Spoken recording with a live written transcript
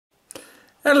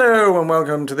Hello and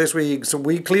welcome to this week's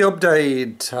weekly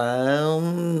update.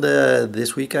 And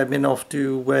this week I've been off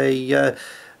to a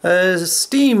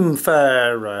Steam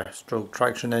Fair, stroke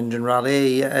traction engine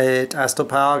rally at Astor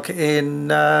Park in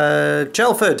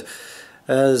Chelford,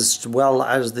 as well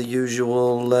as the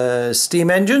usual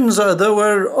steam engines. There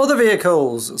were other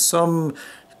vehicles. Some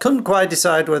couldn't quite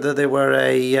decide whether they were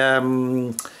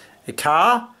a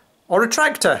car or a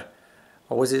tractor,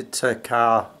 or was it a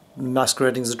car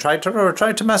masquerading as a tractor or a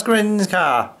tractor masquerading as a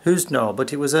car, who's know,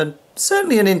 but it was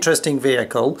certainly an interesting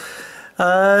vehicle.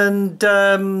 And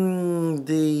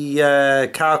the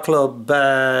car club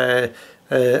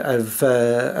have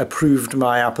approved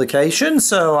my application,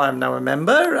 so I'm now a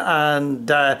member, and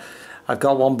I've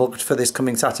got one booked for this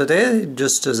coming Saturday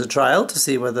just as a trial to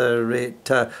see whether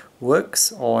it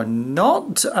works or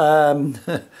not.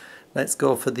 Let's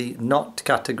go for the not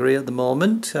category at the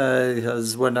moment,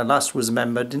 because when I last was a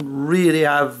member I didn't really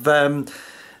have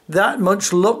that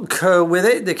much luck with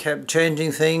it. They kept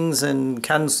changing things and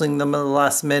cancelling them at the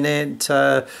last minute.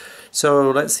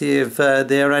 So let's see if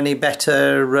they're any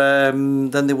better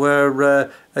than they were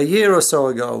a year or so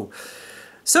ago.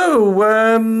 So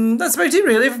that's about it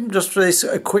really, just for this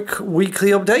quick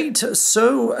weekly update.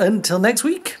 So until next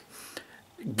week,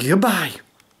 goodbye.